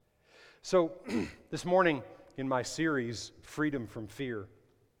So this morning in my series, Freedom from Fear,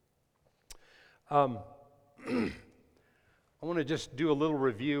 I want to just do a little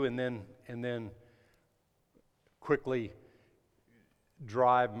review and then quickly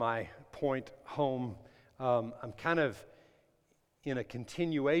drive my point home. I'm kind of in a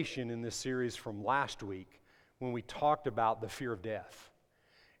continuation in this series from last week when we talked about the fear of death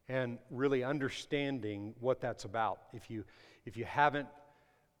and really understanding what that's about. If you haven't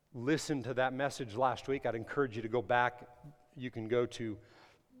listened to that message last week, I'd encourage you to go back. You can go to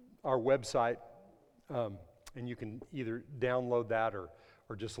our website and you can either download that or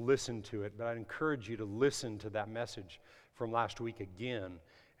just listen to it. But I'd encourage you to listen to that message from last week again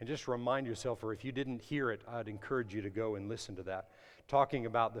and just remind yourself, or if you didn't hear it, I'd encourage you to go and listen to that, talking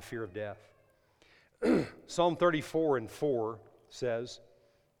about the fear of death. Psalm 34:4 says,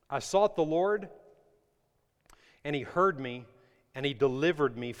 I sought the Lord, and He heard me, and He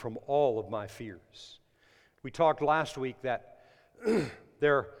delivered me from all of my fears. We talked last week that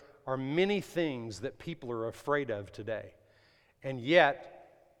there are many things that people are afraid of today. And yet,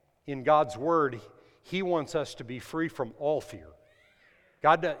 in God's Word, He wants us to be free from all fear.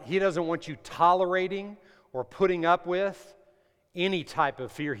 He doesn't want you tolerating or putting up with any type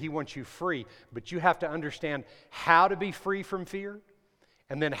of fear. He wants you free. But you have to understand how to be free from fear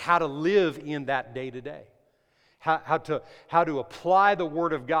and then how to live in that day to day. How to apply the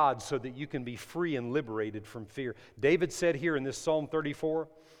Word of God so that you can be free and liberated from fear. David said here in this Psalm 34,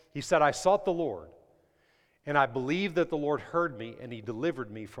 he said, I sought the Lord, and I believe that the Lord heard me, and He delivered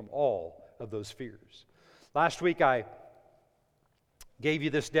me from all of those fears. Last week I gave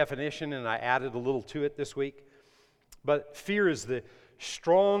you this definition, and I added a little to it this week. But fear is the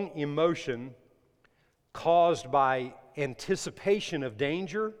strong emotion caused by anticipation of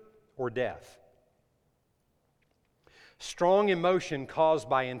danger or death. Strong emotion caused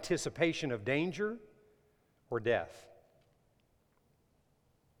by anticipation of danger or death.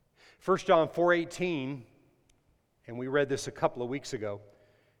 1 John 4:18, and we read this a couple of weeks ago,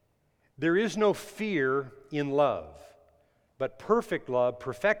 there is no fear in love, but perfect love,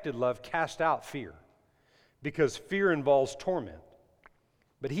 perfected love, casts out fear, because fear involves torment.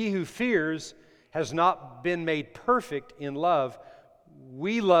 But he who fears has not been made perfect in love.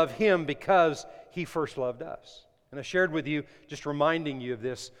 We love him because he first loved us. And I shared with you, just reminding you of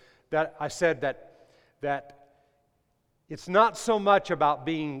this, that I said that it's not so much about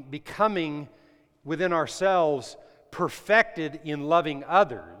becoming within ourselves perfected in loving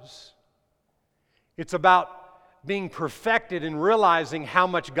others. It's about being perfected in realizing how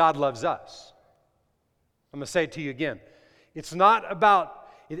much God loves us. I'm going to say it to you again. It's not about,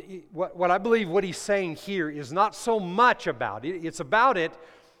 what I believe what he's saying here is not so much about it. It's about it,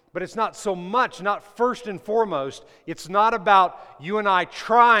 but it's not so much, not first and foremost, it's not about you and I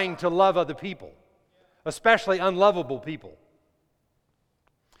trying to love other people, especially unlovable people.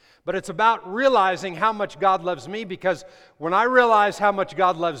 But it's about realizing how much God loves me, because when I realize how much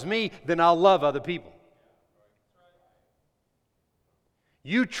God loves me, then I'll love other people.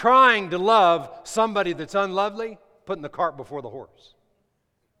 You trying to love somebody that's unlovely, putting the cart before the horse.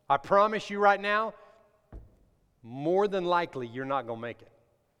 I promise you right now, more than likely you're not going to make it.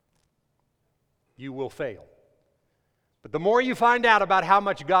 You will fail. But the more you find out about how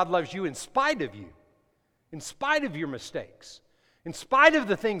much God loves you in spite of you, in spite of your mistakes, in spite of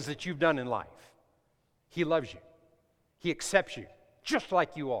the things that you've done in life, He loves you. He accepts you just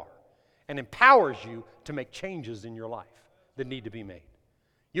like you are and empowers you to make changes in your life that need to be made.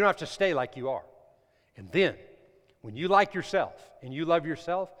 You don't have to stay like you are. And then, when you like yourself and you love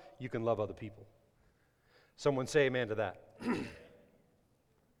yourself, you can love other people. Someone say amen to that.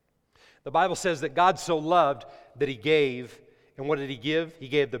 The Bible says that God so loved that He gave, and what did He give? He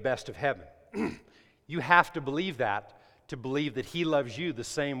gave the best of heaven. You have to believe that to believe that He loves you the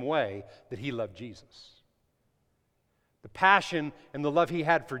same way that He loved Jesus. The passion and the love He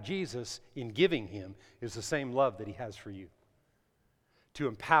had for Jesus in giving Him is the same love that He has for you, to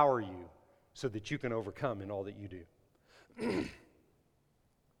empower you so that you can overcome in all that you do.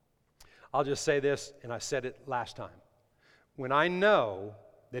 I'll just say this, and I said it last time. When I know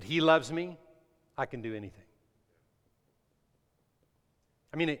that He loves me, I can do anything.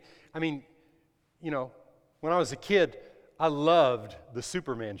 I mean, you know, when I was a kid, I loved the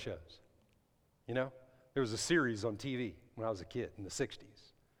Superman shows. You know, there was a series on TV when I was a kid in the 60s.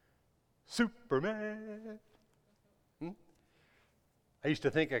 Superman. I used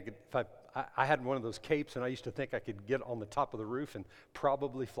to think I could, if I had one of those capes, and I used to think I could get on the top of the roof and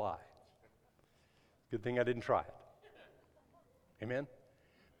probably fly. Good thing I didn't try it. Amen?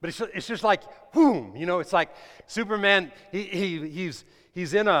 But it's just like, boom, it's like Superman, he's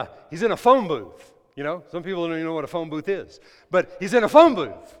in a phone booth, Some people don't even know what a phone booth is. But he's in a phone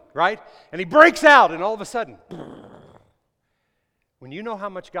booth, right? And he breaks out, and all of a sudden, when you know how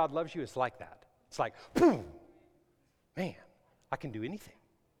much God loves you, it's like that. It's like, boom, man, I can do anything.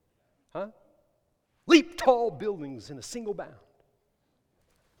 Huh? Leap tall buildings in a single bound.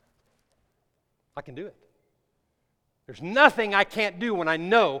 I can do it. There's nothing I can't do when I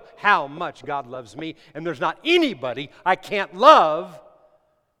know how much God loves me, and there's not anybody I can't love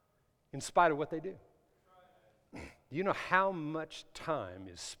in spite of what they do. Do you know how much time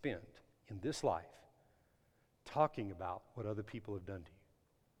is spent in this life talking about what other people have done to you?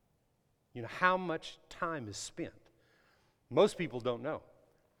 You know how much time is spent? Most people don't know.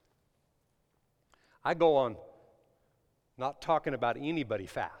 I go on not talking about anybody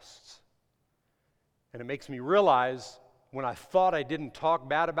fasts. And it makes me realize when I thought I didn't talk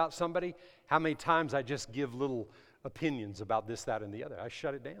bad about somebody, how many times I just give little opinions about this, that, and the other. I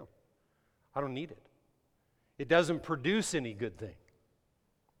shut it down. I don't need it. It doesn't produce any good thing.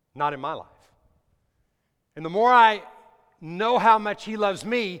 Not in my life. And the more I know how much He loves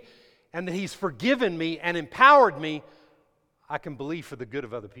me and that He's forgiven me and empowered me, I can believe for the good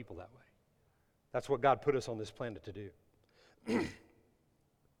of other people that way. That's what God put us on this planet to do.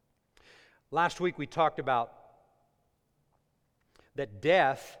 Last week we talked about that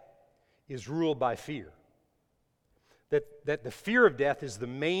death is ruled by fear. That the fear of death is the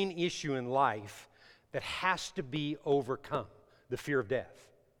main issue in life that has to be overcome, the fear of death.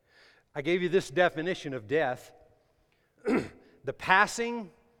 I gave you this definition of death: the passing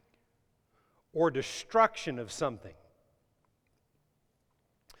or destruction of something.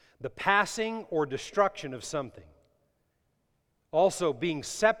 The passing or destruction of something. Also, being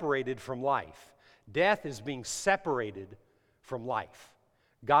separated from life. Death is being separated from life.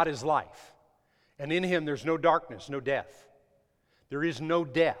 God is life. And in Him there's no darkness, no death. There is no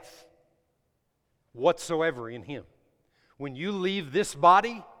death whatsoever in Him. When you leave this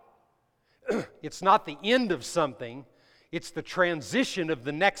body, it's not the end of something, it's the transition of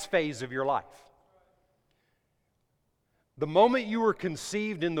the next phase of your life. The moment you were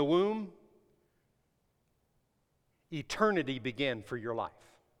conceived in the womb, eternity began for your life.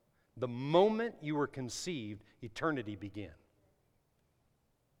 The moment you were conceived, eternity began.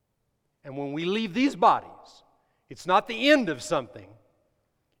 And when we leave these bodies, it's not the end of something,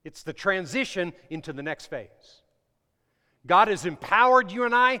 it's the transition into the next phase. God has empowered you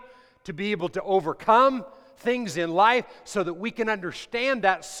and I to be able to overcome things in life so that we can understand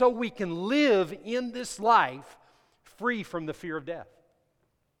that, so we can live in this life free from the fear of death.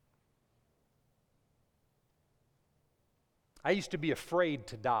 I used to be afraid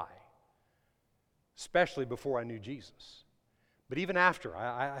to die, especially before I knew Jesus. But even after,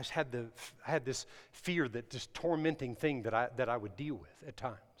 I had this fear, that this tormenting thing that I would deal with at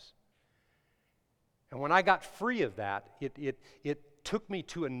times. And when I got free of that, it took me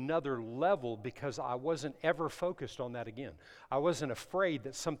to another level, because I wasn't ever focused on that again. I wasn't afraid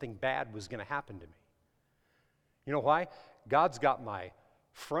that something bad was going to happen to me. You know why? God's got my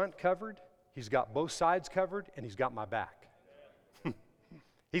front covered, He's got both sides covered, and He's got my back.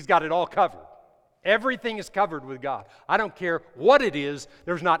 He's got it all covered. Everything is covered with God. I don't care what it is.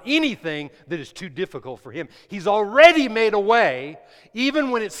 There's not anything that is too difficult for Him. He's already made a way,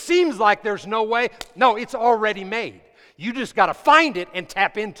 even when it seems like there's no way. No, it's already made. You just got to find it and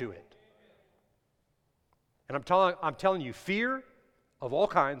tap into it. And I'm telling you, fear of all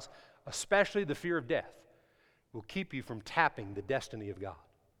kinds, especially the fear of death, will keep you from tapping the destiny of God.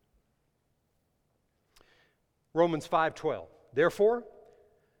 Romans 5:12. Therefore,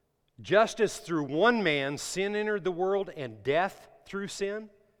 just as through one man sin entered the world, and death through sin,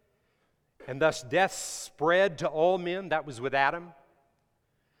 and thus death spread to all men, that was with Adam.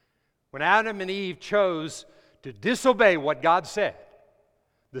 When Adam and Eve chose to disobey what God said,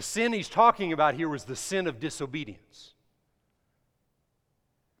 the sin he's talking about here was the sin of disobedience.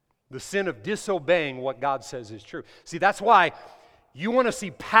 The sin of disobeying what God says is true. See, that's why you want to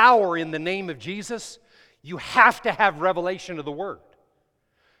see power in the name of Jesus, you have to have revelation of the Word.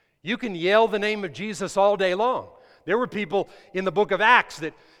 You can yell the name of Jesus all day long. There were people in the book of Acts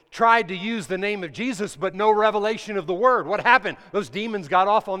that tried to use the name of Jesus, but no revelation of the Word. What happened? Those demons got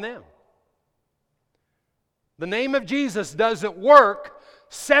off on them. The name of Jesus doesn't work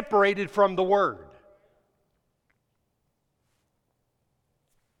separated from the Word.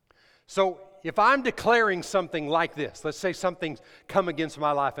 So if I'm declaring something like this, let's say something's come against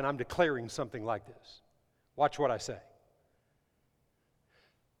my life and I'm declaring something like this. Watch what I say.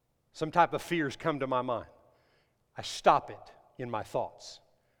 Some type of fears come to my mind. I stop it in my thoughts.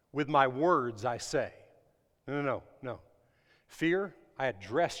 with my words I say. No. Fear, I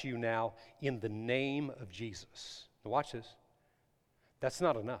address you now in the name of Jesus. Now watch this. That's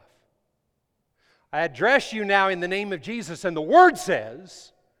not enough. I address you now in the name of Jesus, and the Word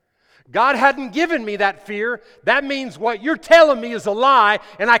says, God hadn't given me that fear. That means what you're telling me is a lie,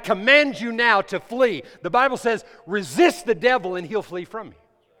 and I command you now to flee. The Bible says, resist the devil and he'll flee from you.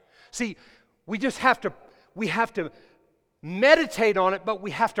 See, we have to meditate on it, but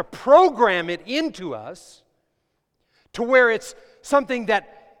we have to program it into us to where it's something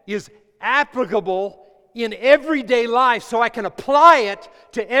that is applicable in everyday life so I can apply it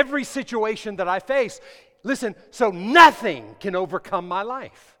to every situation that I face. Listen, so nothing can overcome my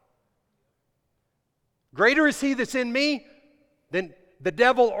life. Greater is He that's in me than the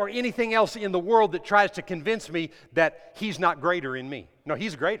devil or anything else in the world that tries to convince me that He's not greater in me. No,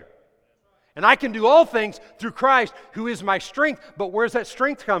 He's greater. And I can do all things through Christ who is my strength. But where's that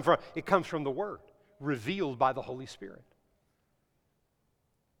strength come from? It comes from the Word, revealed by the Holy Spirit.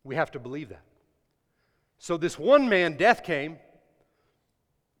 We have to believe that. So this one man, death came,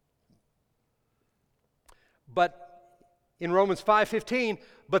 but in Romans 5:15,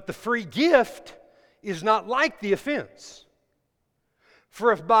 but the free gift is not like the offense.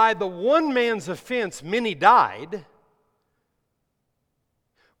 For if by the one man's offense many died,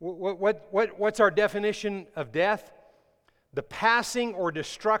 what's our definition of death? The passing or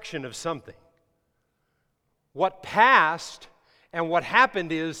destruction of something. What passed and what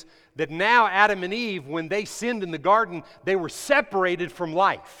happened is that now Adam and Eve, when they sinned in the garden, they were separated from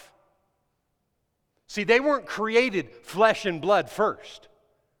life. See, they weren't created flesh and blood first.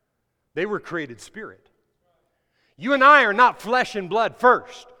 They were created spirit. You and I are not flesh and blood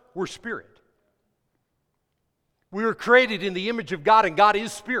first. We're spirit. We were created in the image of God, and God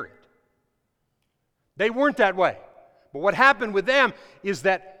is spirit. They weren't that way. But what happened with them is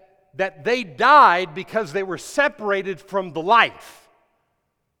that they died because they were separated from the life.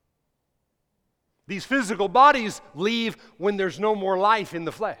 These physical bodies leave when there's no more life in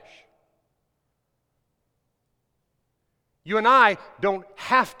the flesh. You and I don't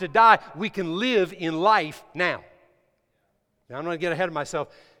have to die. We can live in life now. Now, I'm going to get ahead of myself.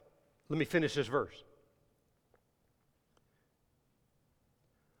 Let me finish this verse.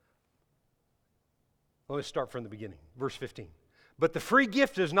 Let me start from the beginning. Verse 15. But the free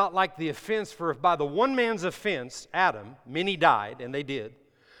gift is not like the offense, for if by the one man's offense, Adam, many died, and they did,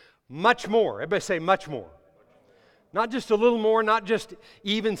 much more. Everybody say much more. Not just a little more, not just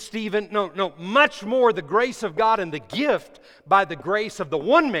even Stephen. No, much more the grace of God and the gift by the grace of the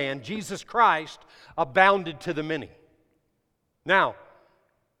one man, Jesus Christ, abounded to the many. Now,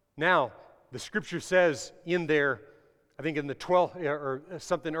 the Scripture says in there, I think in the 12th or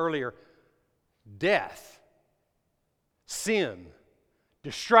something earlier, death, sin,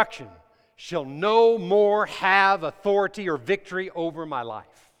 destruction shall no more have authority or victory over my life.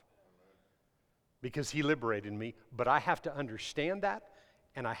 Because He liberated me, but I have to understand that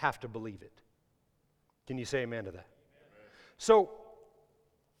and I have to believe it. Can you say amen to that? Amen. So,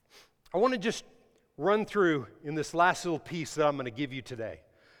 I want to just run through in this last little piece that I'm going to give you today.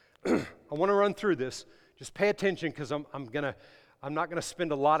 I want to run through this. Just pay attention because I'm not going to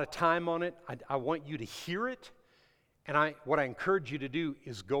spend a lot of time on it. I want you to hear it, and what I encourage you to do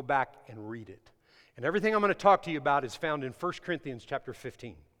is go back and read it. And everything I'm going to talk to you about is found in 1 Corinthians chapter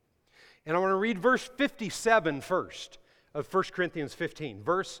 15. And I want to read verse 57 first of 1 Corinthians 15.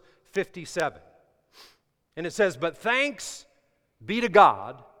 Verse 57. And it says, but thanks be to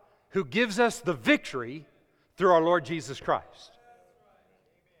God who gives us the victory through our Lord Jesus Christ.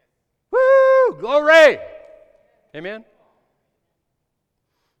 Woo! Glory! Amen?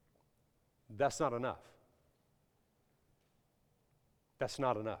 That's not enough. That's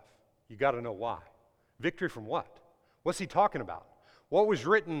not enough. You got to know why. Victory from what? What's he talking about? What was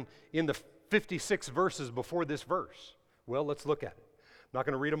written in the 56 verses before this verse? Well, let's look at it. I'm not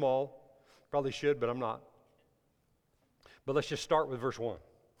going to read them all. Probably should, but I'm not. But let's just start with verse 1.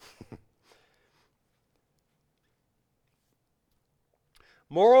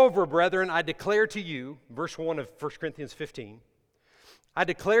 Moreover, brethren, I declare to you, verse 1 of 1 Corinthians 15, I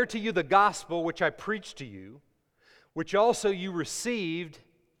declare to you the gospel which I preached to you, which also you received,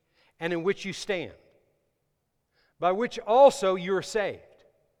 and in which you stand, by which also you are saved,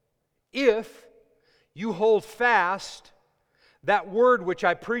 if you hold fast that word which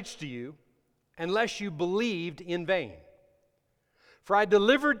I preached to you, unless you believed in vain. For I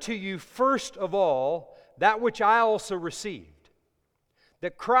delivered to you first of all that which I also received,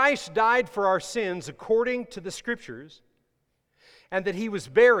 that Christ died for our sins according to the Scriptures, and that He was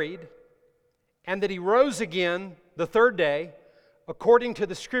buried, and that He rose again the third day according to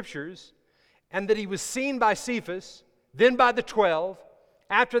the Scriptures, and that he was seen by Cephas, then by the 12.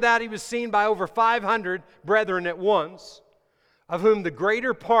 After that, he was seen by over 500 brethren at once, of whom the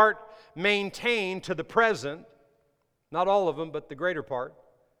greater part maintain to the present, not all of them, but the greater part.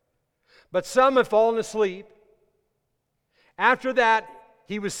 But some have fallen asleep. After that,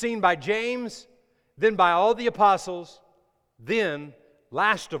 he was seen by James, then by all the apostles. Then,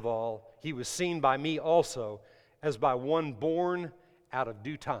 last of all, he was seen by me also, as by one born out of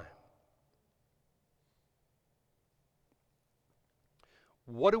due time.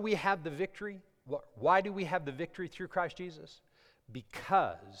 What do we have the victory? Why do we have the victory through Christ Jesus?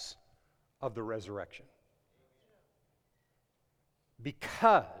 Because of the resurrection.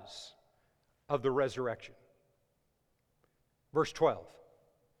 Because of the resurrection. Verse 12.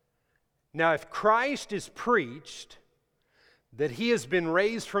 Now, if Christ is preached that he has been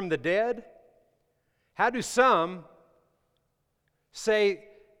raised from the dead, how do some say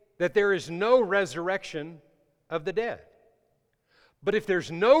that there is no resurrection of the dead? But if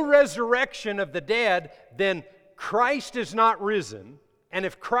there's no resurrection of the dead, then Christ is not risen. And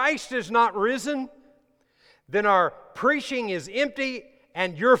if Christ is not risen, then our preaching is empty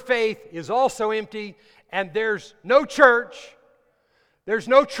and your faith is also empty, and there's no church, there's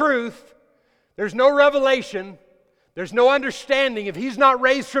no truth, there's no revelation, there's no understanding. If he's not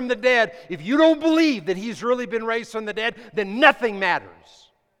raised from the dead, if you don't believe that he's really been raised from the dead, then nothing matters.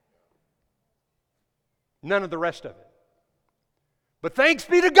 None of the rest of it. But thanks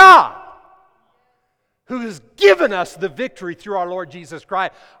be to God, who has given us the victory through our Lord Jesus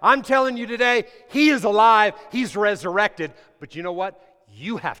Christ. I'm telling you today, he is alive, he's resurrected. But you know what?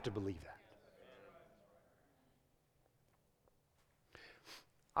 You have to believe that.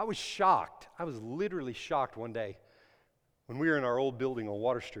 I was shocked. I was literally shocked one day when we were in our old building on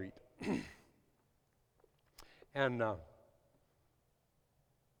Water Street. And I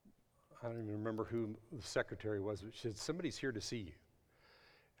don't even remember who the secretary was, but she said, somebody's here to see you.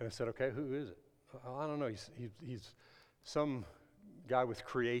 And I said, okay, who is it? I don't know, he's some guy with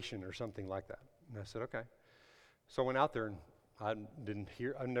creation or something like that. And I said, okay. So I went out there, and I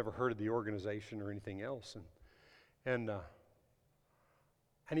never heard of the organization or anything else. And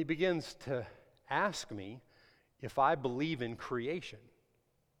he begins to ask me if I believe in creation.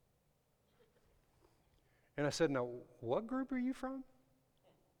 And I said, now, what group are you from?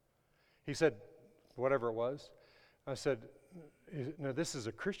 He said, whatever it was. I said, now this is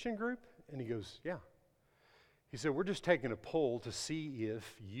a Christian group? And he goes, yeah. He said, we're just taking a poll to see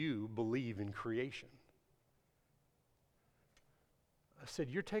if you believe in creation. I said,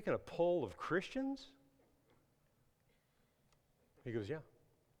 you're taking a poll of Christians? He goes, yeah.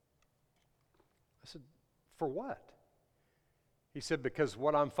 I said, for what? He said, because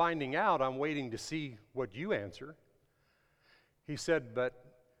what I'm finding out, I'm waiting to see what you answer. He said, but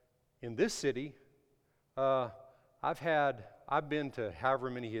in this city, I've been to however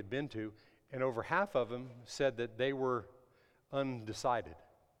many he had been to, and over half of them said that they were undecided.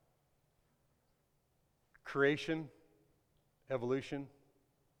 Creation, evolution,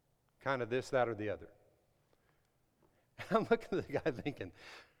 kind of this, that, or the other. And I'm looking at the guy thinking,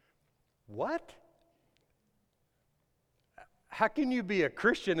 what? How can you be a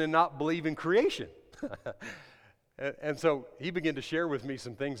Christian and not believe in creation? And so he began to share with me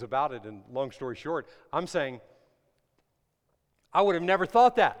some things about it, and long story short, I'm saying, I would have never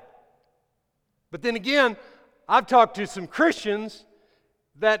thought that. But then again, I've talked to some Christians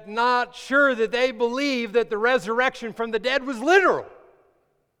that not sure that they believe that the resurrection from the dead was literal.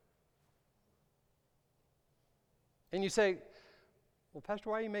 And you say, well,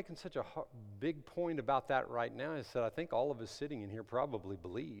 Pastor, why are you making such a big point about that right now? I said, I think all of us sitting in here probably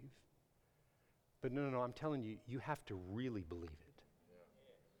believe. But no, I'm telling you, you have to really believe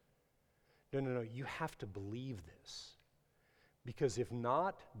it. No, you have to believe this. Because if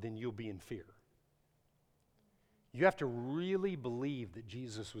not, then you'll be in fear. You have to really believe that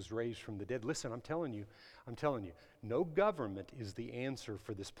Jesus was raised from the dead. Listen, I'm telling you, no government is the answer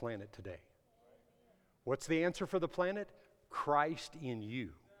for this planet today. What's the answer for the planet? Christ in you.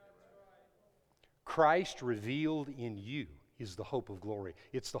 Christ revealed in you is the hope of glory.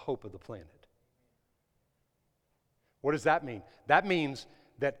 It's the hope of the planet. What does that mean? That means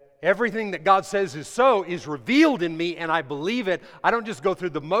that everything that God says is so is revealed in me, and I believe it. I don't just go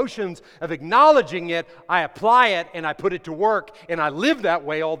through the motions of acknowledging it. I apply it, and I put it to work, and I live that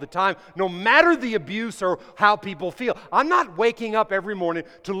way all the time, no matter the abuse or how people feel. I'm not waking up every morning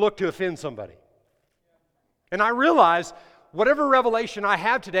to look to offend somebody. And I realize whatever revelation I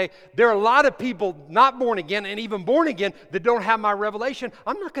have today, there are a lot of people not born again and even born again that don't have my revelation.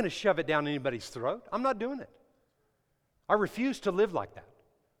 I'm not going to shove it down anybody's throat. I'm not doing it. I refuse to live like that.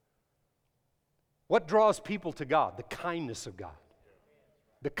 What draws people to God? The kindness of God.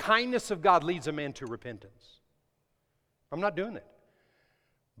 The kindness of God leads a man to repentance. I'm not doing it.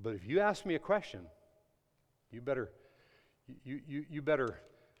 But if you ask me a question, you better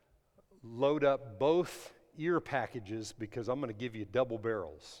load up both ear packages, because I'm going to give you double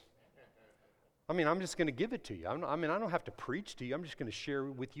barrels. I mean, I'm just going to give it to you. I don't have to preach to you. I'm just going to share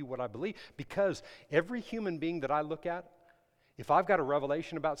with you what I believe. Because every human being that I look at, if I've got a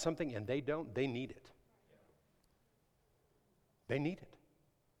revelation about something and they don't, they need it. They need it.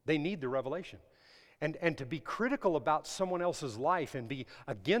 They need the revelation. And to be critical about someone else's life and be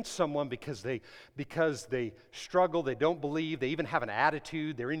against someone because they struggle, they don't believe, they even have an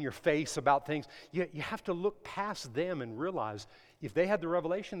attitude, they're in your face about things, you have to look past them and realize if they had the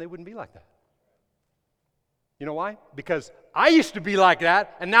revelation, they wouldn't be like that. You know why? Because I used to be like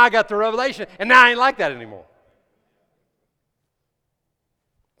that, and now I got the revelation, and now I ain't like that anymore.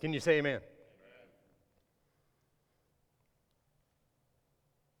 Can you say amen?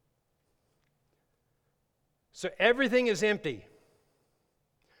 So everything is empty.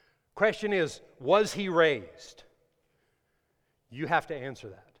 Question is, was he raised? You have to answer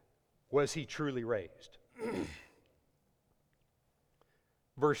that. Was he truly raised?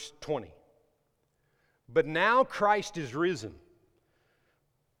 Verse 20. But now Christ is risen.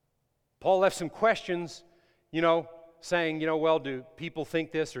 Paul left some questions, saying, well, do people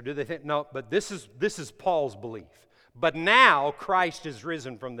think this or do they think? No, but this is Paul's belief. But now Christ is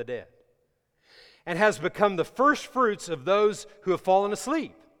risen from the dead and has become the first fruits of those who have fallen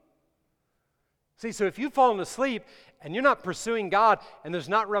asleep. See, so if you've fallen asleep and you're not pursuing God and there's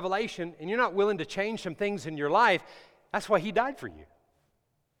not revelation and you're not willing to change some things in your life, that's why he died for you.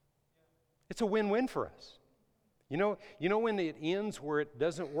 It's a win-win for us. You know when it ends where it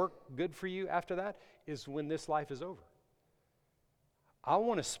doesn't work good for you after that? Is when this life is over. I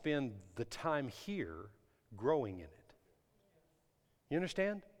want to spend the time here growing in it. You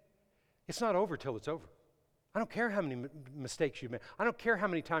understand? It's not over till it's over. I don't care how many mistakes you've made. I don't care how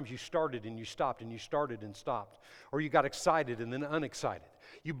many times you started and you stopped and you started and stopped. Or you got excited and then unexcited.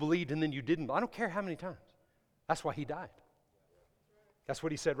 You believed and then you didn't. I don't care how many times. That's why he died. That's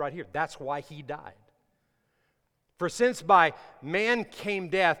what he said right here. That's why he died. For since by man came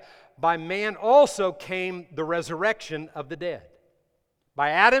death, by man also came the resurrection of the dead. By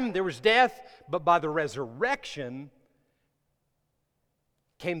Adam there was death, but by the resurrection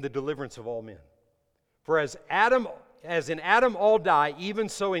came the deliverance of all men. For as in Adam all die, even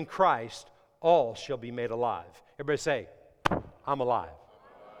so in Christ all shall be made alive. Everybody say, I'm alive.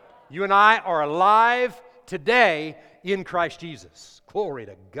 You and I are alive today in Christ Jesus. Glory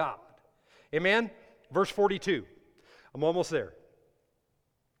to God. Amen? Verse 42. I'm almost there.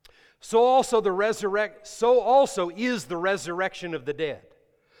 So also is the resurrection of the dead.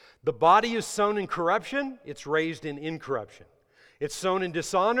 The body is sown in corruption, it's raised in incorruption. It's sown in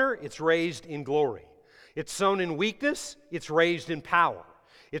dishonor, it's raised in glory. It's sown in weakness, it's raised in power.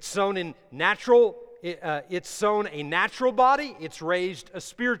 It's sown a natural body, it's raised a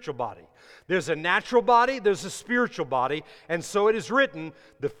spiritual body. There's a natural body, there's a spiritual body, and so it is written,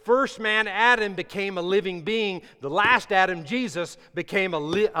 the first man, Adam, became a living being. The last Adam, Jesus, became a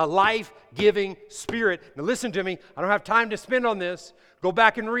life-giving spirit. Now listen to me, I don't have time to spend on this. Go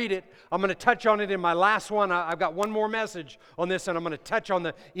back and read it. I'm going to touch on it in my last one. I've got one more message on this, and I'm going to touch on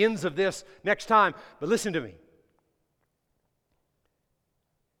the ends of this next time. But listen to me.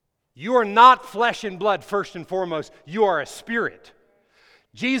 You are not flesh and blood, first and foremost. You are a spirit.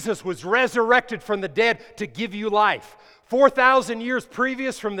 Jesus was resurrected from the dead to give you life. 4,000 years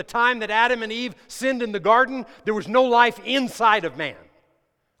previous from the time that Adam and Eve sinned in the garden, there was no life inside of man.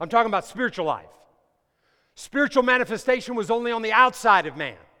 I'm talking about spiritual life. Spiritual manifestation was only on the outside of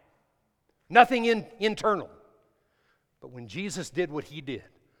man. Nothing internal. But when Jesus did what he did,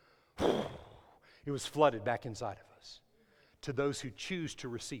 it was flooded back inside of us to those who choose to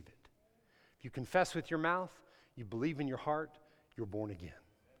receive it. If you confess with your mouth, you believe in your heart, you're born again.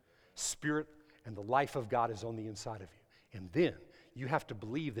 Spirit and the life of God is on the inside of you. And then you have to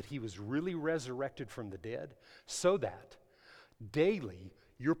believe that he was really resurrected from the dead so that daily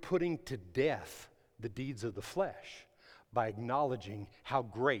you're putting to death the deeds of the flesh by acknowledging how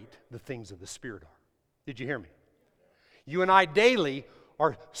great the things of the Spirit are. Did you hear me? You and I daily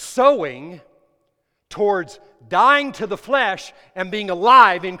are sowing towards dying to the flesh and being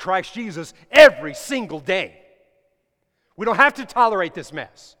alive in Christ Jesus every single day. We don't have to tolerate this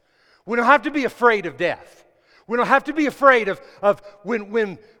mess. We don't have to be afraid of death. We don't have to be afraid of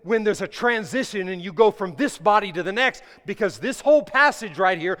when there's a transition and you go from this body to the next, because this whole passage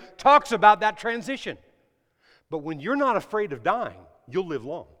right here talks about that transition. But when you're not afraid of dying, you'll live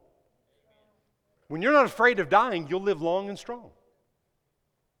long. When you're not afraid of dying, you'll live long and strong.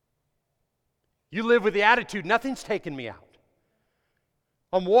 You live with the attitude, nothing's taken me out.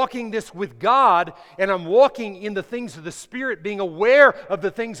 I'm walking this with God, and I'm walking in the things of the Spirit, being aware of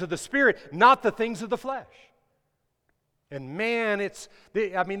the things of the Spirit, not the things of the flesh. And man,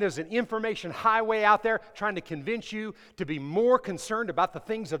 there's an information highway out there trying to convince you to be more concerned about the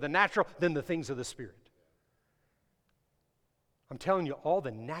things of the natural than the things of the Spirit. I'm telling you, all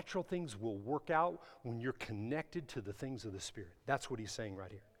the natural things will work out when you're connected to the things of the Spirit. That's what he's saying right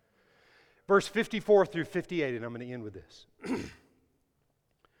here. Verse 54 through 58, and I'm going to end with this.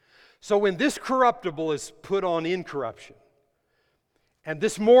 So when this corruptible is put on incorruption, and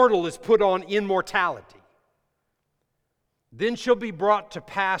this mortal is put on immortality, then shall be brought to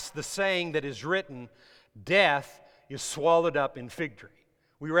pass the saying that is written, death is swallowed up in victory.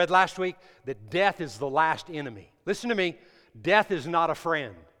 We read last week that death is the last enemy. Listen to me, death is not a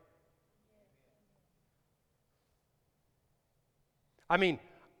friend. I mean,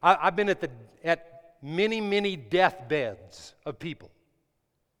 I've been at many deathbeds of people.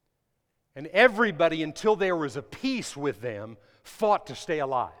 And everybody, until there was a peace with them, fought to stay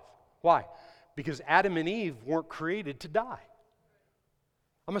alive. Why? Because Adam and Eve weren't created to die.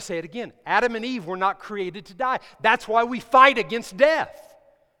 I'm going to say it again. Adam and Eve were not created to die. That's why we fight against death.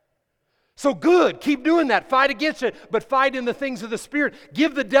 So good, keep doing that. Fight against it, but fight in the things of the Spirit.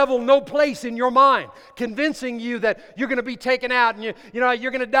 Give the devil no place in your mind, convincing you that you're going to be taken out and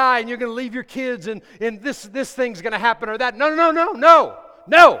you're going to die and you're going to leave your kids and this thing's going to happen or that.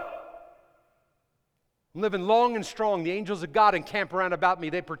 No. I'm living long and strong. The angels of God encamp around about me.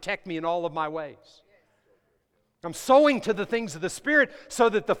 They protect me in all of my ways. I'm sowing to the things of the Spirit so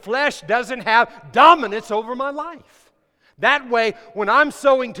that the flesh doesn't have dominance over my life. That way, when I'm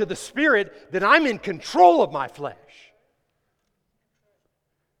sowing to the Spirit, then I'm in control of my flesh.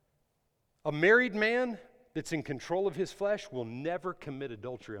 A married man that's in control of his flesh will never commit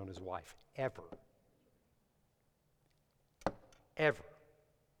adultery on his wife, ever. Ever.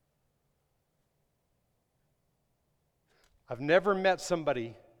 I've never met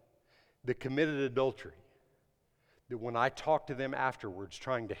somebody that committed adultery that when I talked to them afterwards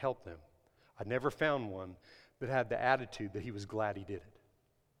trying to help them, I never found one that had the attitude that he was glad he did it.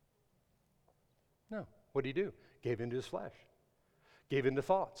 No. What did he do? Gave into his flesh. Gave into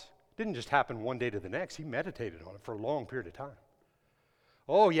thoughts. Didn't just happen one day to the next. He meditated on it for a long period of time.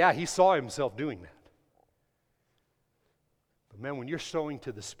 Oh yeah, he saw himself doing that. But man, when you're sowing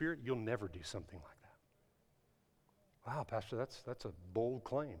to the Spirit, you'll never do something like that. Wow, Pastor, that's a bold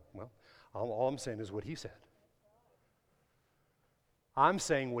claim. Well, all I'm saying is what he said. I'm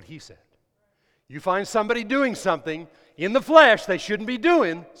saying what he said. You find somebody doing something in the flesh they shouldn't be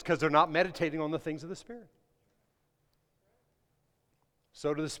doing, it's because they're not meditating on the things of the Spirit.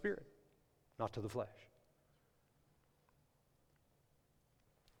 So to the Spirit, not to the flesh.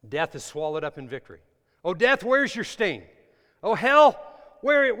 Death is swallowed up in victory. Oh, death, where's your sting? Oh, hell,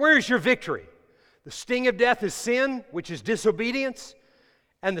 where's your victory? The sting of death is sin, which is disobedience,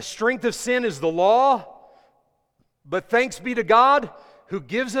 and the strength of sin is the law. But thanks be to God who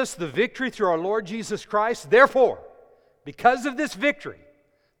gives us the victory through our Lord Jesus Christ. Therefore, because of this victory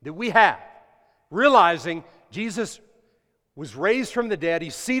that we have, realizing Jesus was raised from the dead,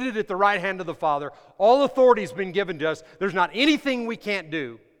 he's seated at the right hand of the Father, all authority has been given to us, there's not anything we can't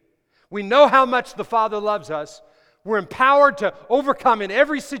do. We know how much the Father loves us. We're empowered to overcome in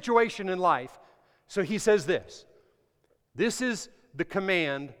every situation in life. So he says this. This is the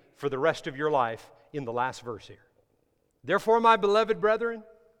command for the rest of your life in the last verse here. Therefore, my beloved brethren,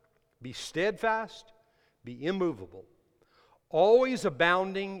 be steadfast, be immovable, always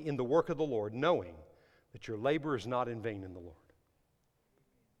abounding in the work of the Lord, knowing that your labor is not in vain in the Lord.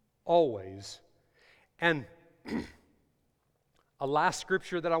 Always. And a last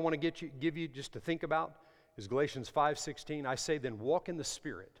scripture that I want to give you just to think about is Galatians 5:16. I say then, walk in the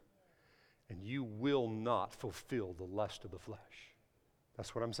Spirit, and you will not fulfill the lust of the flesh.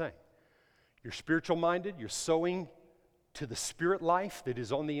 That's what I'm saying. You're spiritual minded, you're sowing to the Spirit life that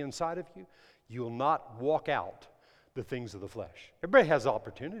is on the inside of you. You'll not walk out the things of the flesh. Everybody has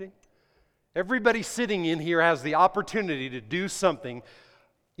opportunity. Everybody sitting in here has the opportunity to do something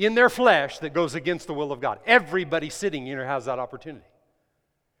in their flesh that goes against the will of God. Everybody sitting in here has that opportunity.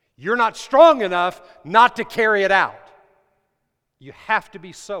 You're not strong enough not to carry it out. You have to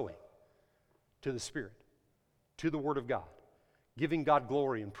be sowing to the Spirit, to the Word of God, giving God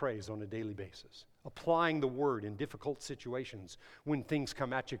glory and praise on a daily basis, applying the Word in difficult situations when things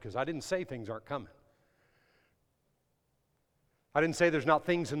come at you, because I didn't say things aren't coming. I didn't say there's not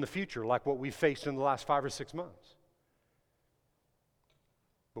things in the future like what we've faced in the last 5 or 6 months.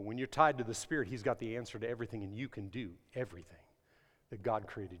 But when you're tied to the Spirit, He's got the answer to everything, and you can do everything that God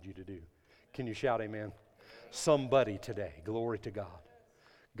created you to do. Can you shout amen? Somebody today, glory to God.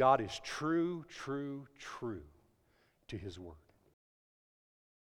 God is true, true, true to His Word.